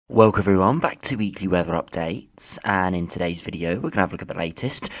Welcome everyone back to Weekly Weather Updates, and in today's video we're going to have a look at the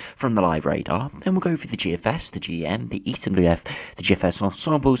latest from the live radar. Then we'll go through the GFS, the GM, the ECMWF, the GFS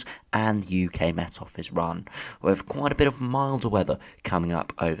Ensembles and the UKMO Run. We have quite a bit of milder weather coming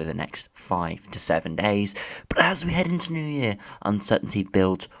up over the next 5 to 7 days, but as we head into New Year, uncertainty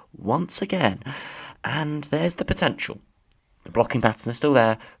builds once again, and there's the potential. The blocking patterns are still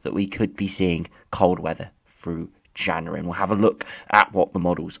there that we could be seeing cold weather through January, and we'll have a look at what the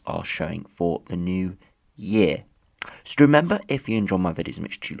models are showing for the new year. So remember, if you enjoy my videos,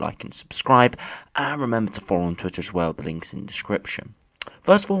 make sure to like and subscribe, and remember to follow on Twitter as well. The link's in the description.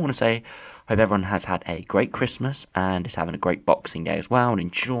 First of all, I want to say, hope everyone has had a great Christmas and is having a great Boxing Day as well, and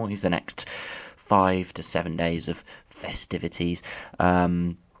enjoys the next 5 to 7 days of festivities.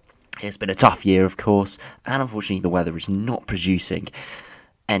 It's been a tough year, of course, and unfortunately the weather is not producing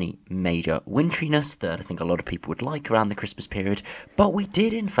any major winteriness that I think a lot of people would like around the Christmas period, but we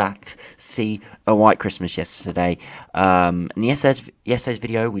did in fact see a white Christmas yesterday. In yesterday's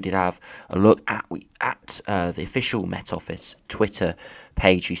video we did have a look at the official Met Office Twitter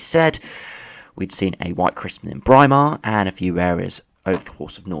page, who said we'd seen a white Christmas in Braemar and a few areas over the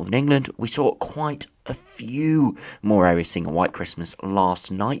course of northern England. We saw quite a few more areas seeing a white Christmas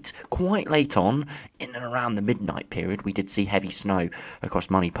last night. Quite late on, in and around the midnight period, we did see heavy snow across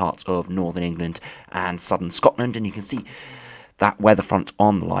many parts of northern England and southern Scotland, and you can see that weather front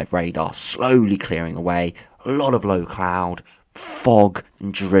on the live radar slowly clearing away. A lot of low cloud, fog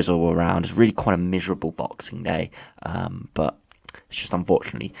and drizzle around. It's really quite a miserable Boxing Day, but it's just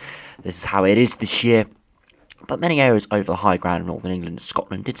unfortunately this is how it is this year. But many areas over the high ground of northern England and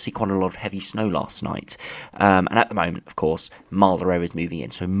Scotland did see quite a lot of heavy snow last night. And at the moment, of course, milder areas moving in,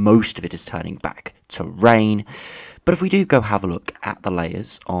 so most of it is turning back to rain. But if we do go have a look at the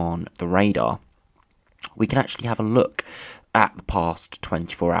layers on the radar, we can actually have a look at the past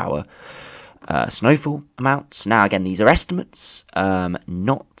 24-hour snowfall amounts. Now, again, these are estimates,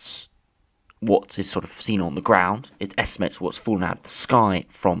 not what is sort of seen on the ground. It estimates what's fallen out of the sky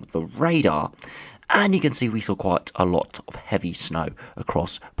from the radar. And you can see we saw quite a lot of heavy snow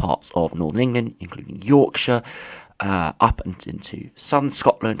across parts of northern England, including Yorkshire, up and into southern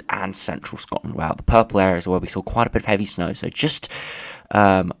Scotland and central Scotland. Wow, the purple areas where we saw quite a bit of heavy snow. So just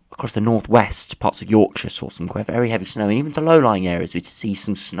across the northwest parts of Yorkshire saw some quite very heavy snow, and even to low-lying areas we'd see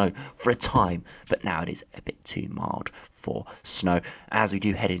some snow for a time, but now it is a bit too mild for snow, as we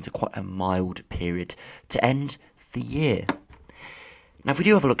do head into quite a mild period to end the year. Now, if we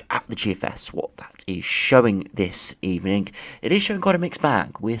do have a look at the GFS, what that is showing this evening, it is showing quite a mixed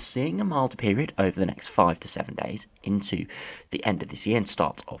bag. We're seeing a milder period over the next 5 to 7 days into the end of this year and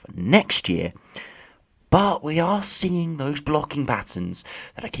start of next year. But we are seeing those blocking patterns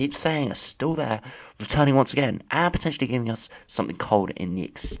that I keep saying are still there, returning once again, and potentially giving us something cold in the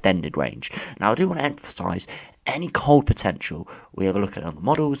extended range. Now, I do want to emphasise any cold potential we have a look at on the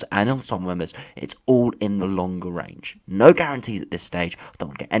models and also on members, it's all in the longer range. No guarantees at this stage. I don't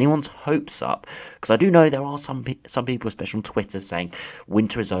want to get anyone's hopes up, because I do know there are some people, especially on Twitter, saying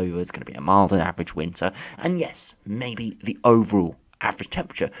winter is over, it's going to be a mild and average winter. And yes, maybe the overall average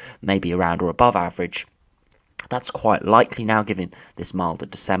temperature may be around or above average. That's quite likely now, given this milder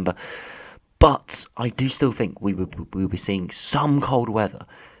December. But I do still think we will be seeing some cold weather.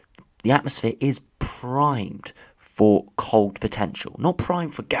 The atmosphere is primed for cold potential. Not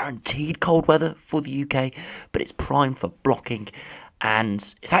primed for guaranteed cold weather for the UK, but it's primed for blocking. And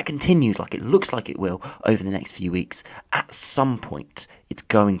if that continues like it looks like it will over the next few weeks, at some point it's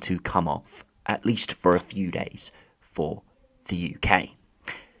going to come off, at least for a few days, for the UK.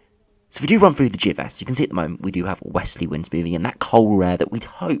 So if we do run through the GFS, you can see at the moment we do have westerly winds moving in. That cold air that we'd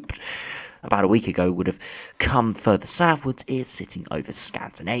hoped about a week ago would have come further southwards is sitting over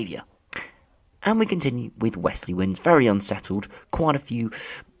Scandinavia. And we continue with westerly winds, very unsettled, quite a few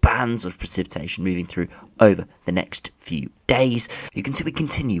bands of precipitation moving through over the next few days. You can see we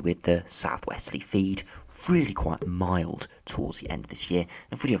continue with the southwesterly feed, really quite mild towards the end of this year.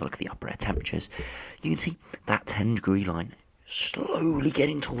 And if we do have a look at the upper air temperatures, you can see that 10-degree line slowly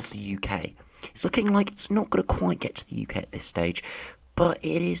getting towards the UK. It's looking like it's not going to quite get to the UK at this stage, but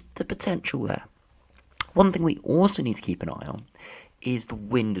it is the potential there. One thing we also need to keep an eye on is the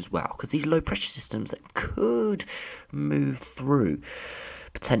wind as well, because these low pressure systems that could move through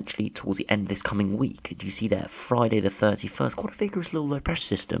potentially towards the end of this coming week. Do you see there, Friday the 31st, quite a vigorous little low pressure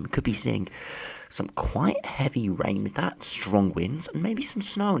system. Could be seeing some quite heavy rain with that, strong winds, and maybe some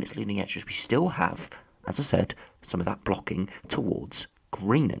snow on its leading edges. We still have, as I said, some of that blocking towards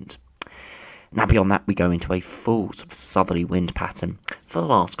Greenland. Now beyond that, we go into a full sort of southerly wind pattern for the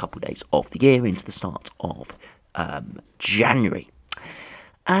last couple of days of the year into the start of January.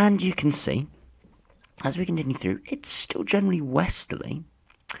 And you can see, as we continue through, it's still generally westerly.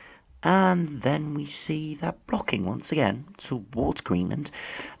 And then we see that blocking once again towards Greenland,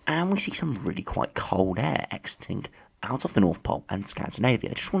 and we see some really quite cold air exiting out of the North Pole and Scandinavia.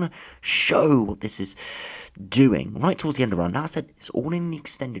 I just want to show what this is doing right towards the end of the run. Now, I said it's all in the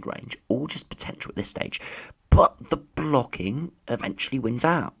extended range, all just potential at this stage, but the blocking eventually wins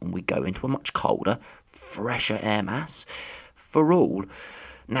out, and we go into a much colder, fresher air mass for all.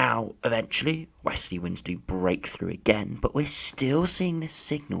 Now, eventually, westerly winds do break through again, but we're still seeing this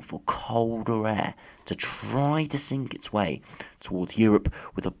signal for colder air to try to sink its way towards Europe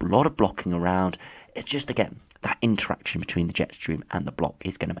with a lot of blocking around. It's just, again, that interaction between the jet stream and the block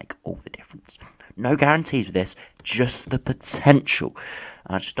is going to make all the difference. No guarantees with this, just the potential.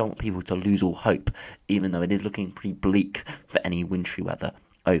 I just don't want people to lose all hope, even though it is looking pretty bleak for any wintry weather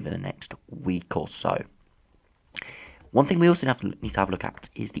over the next week or so. One thing we also need to have a look at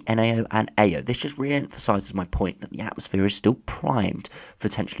is the NAO and AO. This just re-emphasises my point that the atmosphere is still primed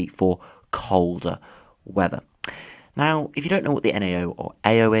potentially for colder weather. Now, if you don't know what the NAO or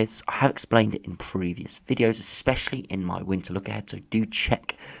AO is, I have explained it in previous videos, especially in my winter look ahead, so do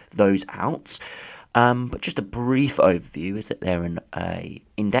check those out. But just a brief overview is that they're an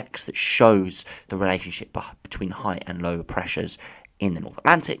index that shows the relationship between high and low pressures in the North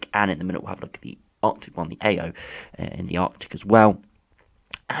Atlantic, and in the minute we'll have a look at the Arctic one, the AO, in the Arctic as well.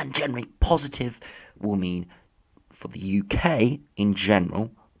 And generally positive will mean for the UK in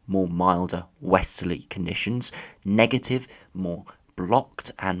general more milder westerly conditions, negative more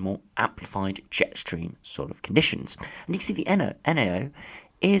blocked and more amplified jet stream sort of conditions. And you can see the NAO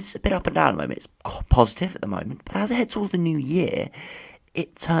is a bit up and down at the moment. It's positive at the moment, but as it heads towards the new year,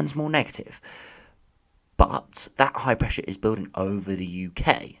 it turns more negative. But that high pressure is building over the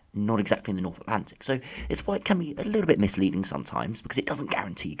UK, not exactly in the North Atlantic. So it's why it can be a little bit misleading sometimes, because it doesn't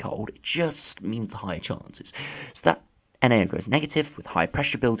guarantee cold. It just means higher chances. So that NAO goes negative with high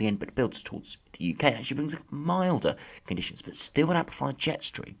pressure building in, but it builds towards the UK and actually brings milder conditions, but still an amplified jet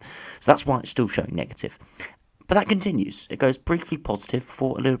stream. So that's why it's still showing negative. But that continues. It goes briefly positive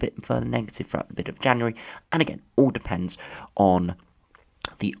before a little bit further negative throughout the bit of January. And again, all depends on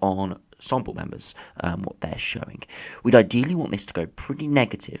the ensemble members, what they're showing. We'd ideally want this to go pretty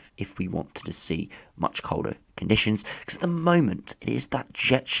negative if we wanted to see much colder conditions, because at the moment it is that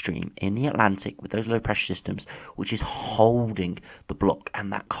jet stream in the Atlantic with those low pressure systems which is holding the block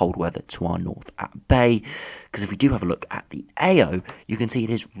and that cold weather to our north at bay. Because if we do have a look at the AO, you can see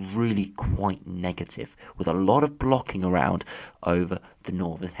it is really quite negative with a lot of blocking around over the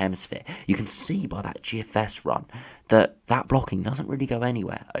northern hemisphere. You can see by that GFS run that that blocking doesn't really go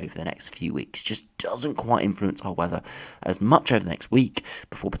anywhere over the next few weeks, just doesn't quite influence our weather as much over the next week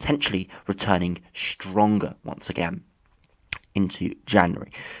before potentially returning stronger once again into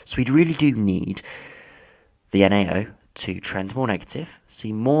January. So we really do need the NAO to trend more negative,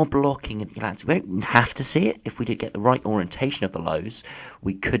 see more blocking in the Atlantic. We don't have to see it. If we did get the right orientation of the lows,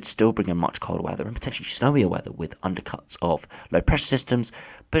 we could still bring in much colder weather and potentially snowier weather with undercuts of low pressure systems.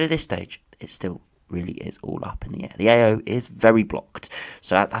 But at this stage, it still really is all up in the air. The AO is very blocked.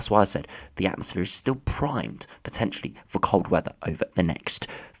 So that's why I said the atmosphere is still primed potentially for cold weather over the next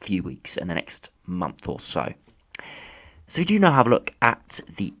few weeks and the next month or so. So we do now have a look at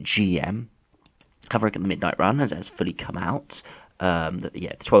the GM. Have a look at the midnight run as it has fully come out.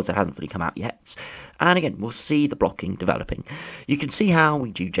 The 12 set hasn't fully come out yet. And again, we'll see the blocking developing. You can see how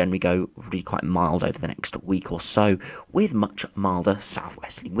we do generally go really quite mild over the next week or so, with much milder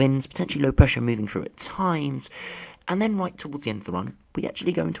southwesterly winds, potentially low pressure moving through at times. And then right towards the end of the run, we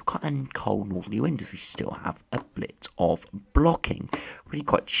actually go into quite a cold northerly wind as we still have a bit of blocking. Really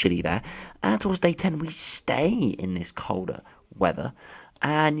quite chilly there. And towards day 10, we stay in this colder weather.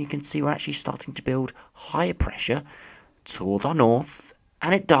 And you can see we're actually starting to build higher pressure towards our north,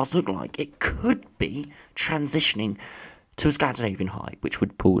 and it does look like it could be transitioning to a Scandinavian high, which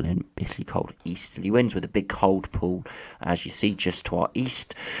would pull in bitterly cold easterly winds with a big cold pool, as you see, just to our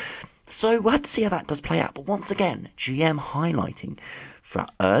east. So we'll have to see how that does play out. But once again, GM highlighting for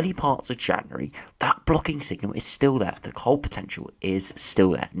early parts of January, that blocking signal is still there. The cold potential is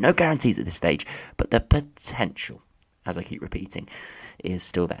still there. No guarantees at this stage, but the potential, as I keep repeating, is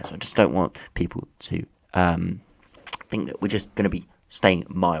still there. So I just don't want people to think that we're just going to be staying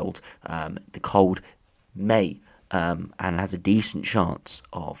mild. The cold may and has a decent chance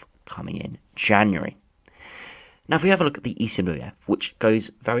of coming in January. Now, if we have a look at the ECMWF, which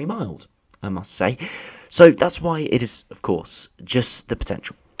goes very mild, I must say. So that's why it is, of course, just the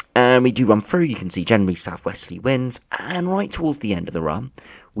potential. And we do run through, you can see generally southwesterly winds, and right towards the end of the run,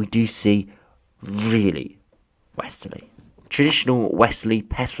 we do see really westerly. traditional westerly,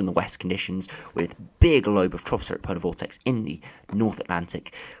 pest from the west conditions with big lobe of tropospheric polar vortex in the North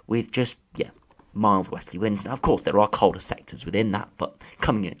Atlantic with just, mild westerly winds. Now, of course, there are colder sectors within that, but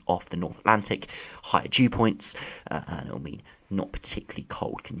coming in off the North Atlantic, higher dew points, and it'll mean not particularly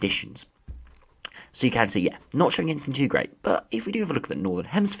cold conditions. So you can see, not showing anything too great, but if we do have a look at the Northern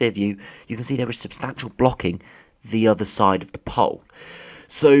Hemisphere view, you can see there is substantial blocking the other side of the pole.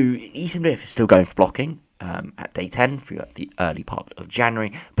 So ECMWF is still going for blocking at day 10 throughout the early part of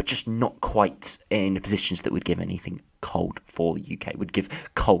January, but just not quite in positions that would give anything cold for the UK, would give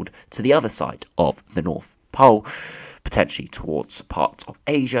cold to the other side of the North Pole, potentially towards parts of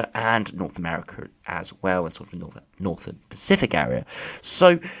Asia and North America as well, and sort of the Northern Pacific area.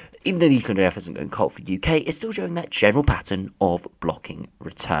 So even though the ECMWF isn't going cold for the UK, it's still showing that general pattern of blocking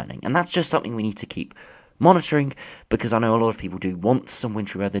returning, and that's just something we need to keep monitoring, because I know a lot of people do want some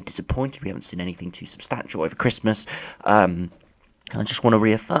wintry weather. Disappointed we haven't seen anything too substantial over Christmas. I just want to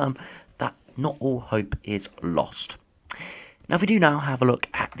reaffirm that not all hope is lost. Now, if we do now have a look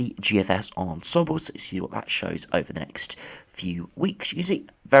at the GFS Ensembles, see what that shows over the next few weeks. You can see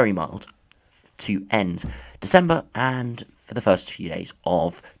very mild to end December and for the first few days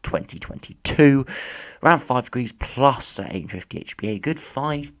of 2022. Around 5 degrees plus at 850 HPA, good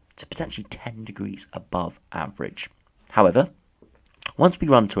 5 to potentially 10 degrees above average. However, once we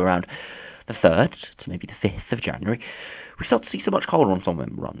run to around the 3rd to maybe the 5th of January, we start to see so much colder on some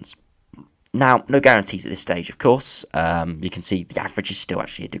member runs. Now, no guarantees at this stage, of course. You can see the average is still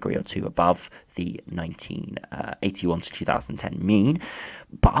actually a degree or two above the 1981 to 2010 mean,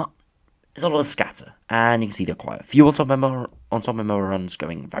 but there's a lot of scatter, and you can see there are quite a few on some member runs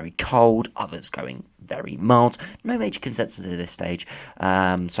going very cold, others going very mild. No major consensus at this stage,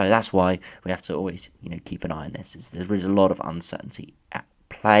 so that's why we have to always, keep an eye on this. There is a lot of uncertainty at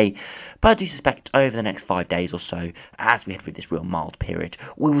play, but I do suspect over the next 5 days or so, as we head through this real mild period,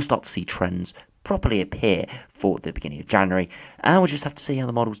 we will start to see trends properly appear for the beginning of January, and we'll just have to see how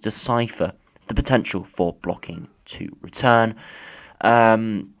the models decipher the potential for blocking to return.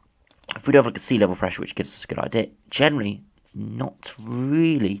 If we do have a look at sea level pressure, which gives us a good idea, generally not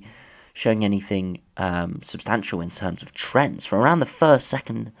really showing anything substantial in terms of trends. From around the 1st,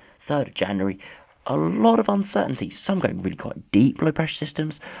 2nd, 3rd of January, a lot of uncertainty. Some going really quite deep low pressure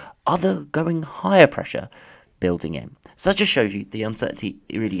systems, other going higher pressure building in. So that just shows you the uncertainty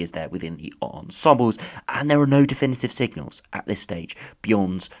really is there within the ensembles, and there are no definitive signals at this stage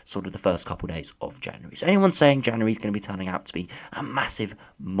beyond sort of the first couple of days of January. So anyone saying January is going to be turning out to be a massive,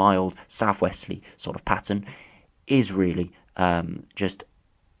 mild, southwesterly sort of pattern is really just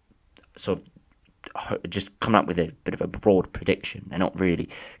coming up with a bit of a broad prediction. They're not really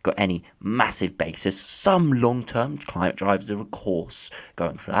got any massive basis. Some long-term climate drivers are, of course,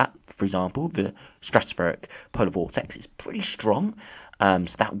 going for that. For example, the stratospheric polar vortex is pretty strong,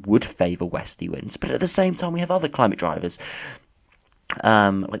 so that would favour westerly winds. But at the same time, we have other climate drivers,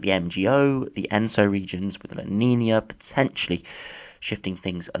 like the MGO, the ENSO regions with La Nina, potentially shifting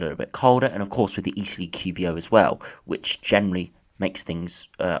things a little bit colder, and of course with the ECMWF as well, which generally makes things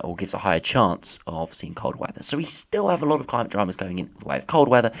or gives a higher chance of seeing cold weather. So we still have a lot of climate drivers going in the way of cold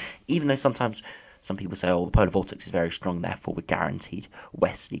weather, even though sometimes some people say, the polar vortex is very strong, therefore we're guaranteed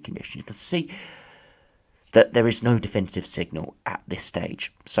westerly conditions. You can see that there is no definitive signal at this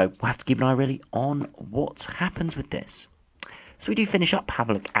stage. So we'll have to keep an eye really on what happens with this. So we do finish up, have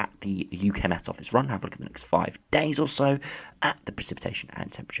a look at the UK Met Office run, have a look at the next 5 days or so at the precipitation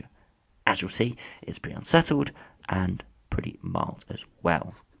and temperature. As you'll see, it's pretty unsettled and pretty mild as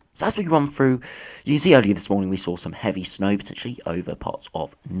well. So as we run through, you can see earlier this morning we saw some heavy snow potentially over parts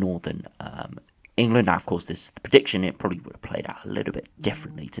of northern England. Now, of course, the prediction, it probably would have played out a little bit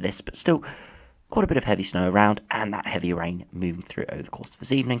differently to this, but still quite a bit of heavy snow around, and that heavy rain moving through over the course of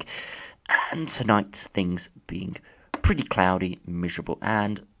this evening. And tonight, things being pretty cloudy, miserable,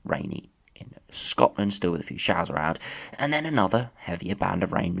 and rainy in Scotland, still with a few showers around. And then another heavier band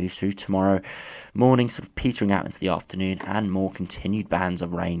of rain moves through tomorrow morning, sort of petering out into the afternoon, and more continued bands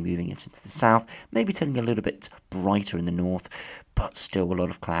of rain moving into the south, maybe turning a little bit brighter in the north, but still a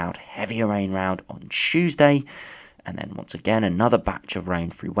lot of cloud. Heavier rain round on Tuesday, and then once again another batch of rain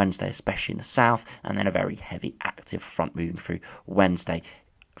through Wednesday, especially in the south, and then a very heavy active front moving through Wednesday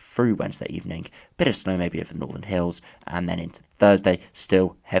evening. Bit of snow maybe over the northern hills, and then into Thursday,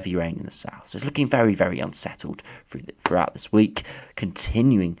 still heavy rain in the south. So it's looking very, very unsettled throughout this week.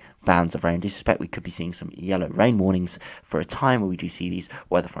 Continuing bands of rain. I do suspect we could be seeing some yellow rain warnings for a time where we do see these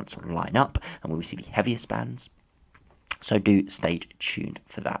weather fronts sort of line up, and where we see the heaviest bands. So do stay tuned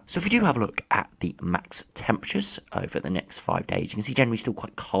for that. So if we do have a look at the max temperatures over the next 5 days, you can see generally still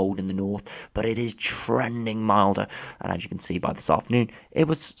quite cold in the north, but it is trending milder. And as you can see by this afternoon, it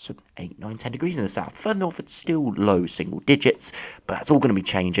was sort of 8, 9, 10 degrees in the south. Further north, it's still low single digits, but that's all going to be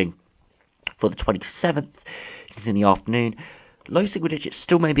changing for the 27th. You can see in the afternoon, low single digits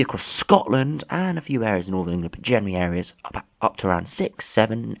still maybe across Scotland and a few areas in northern England, but generally areas up to around 6,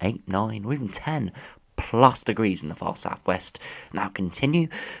 7, 8, 9, or even 10 plus degrees in the far southwest. And that'll continue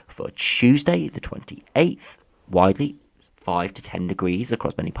for Tuesday, the 28th, widely 5 to 10 degrees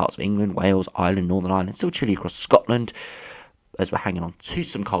across many parts of England, Wales, Ireland, Northern Ireland, still chilly across Scotland as we're hanging on to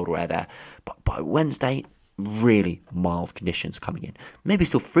some colder air there. But by Wednesday, really mild conditions coming in. Maybe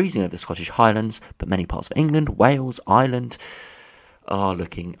still freezing over the Scottish Highlands, but many parts of England, Wales, Ireland are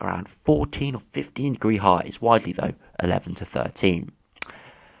looking around 14 or 15 degree highs, widely though 11 to 13.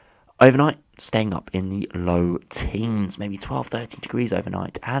 Overnight, staying up in the low teens, maybe 12, 13 degrees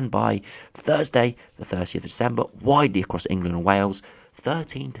overnight. And by Thursday, the 30th of December, widely across England and Wales,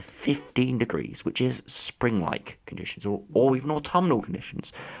 13 to 15 degrees, which is spring-like conditions or even autumnal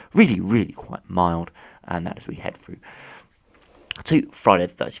conditions. Really, really quite mild. And that as we head through to Friday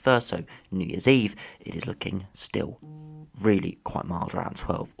the 31st, so New Year's Eve, it is looking still really quite mild, around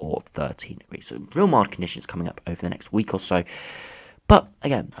 12 or 13 degrees. So real mild conditions coming up over the next week or so. But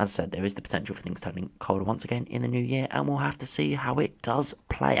again, as I said, there is the potential for things turning colder once again in the new year, and we'll have to see how it does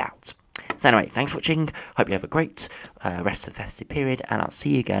play out. So anyway, thanks for watching. Hope you have a great rest of the festive period, and I'll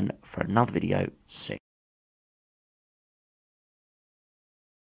see you again for another video soon.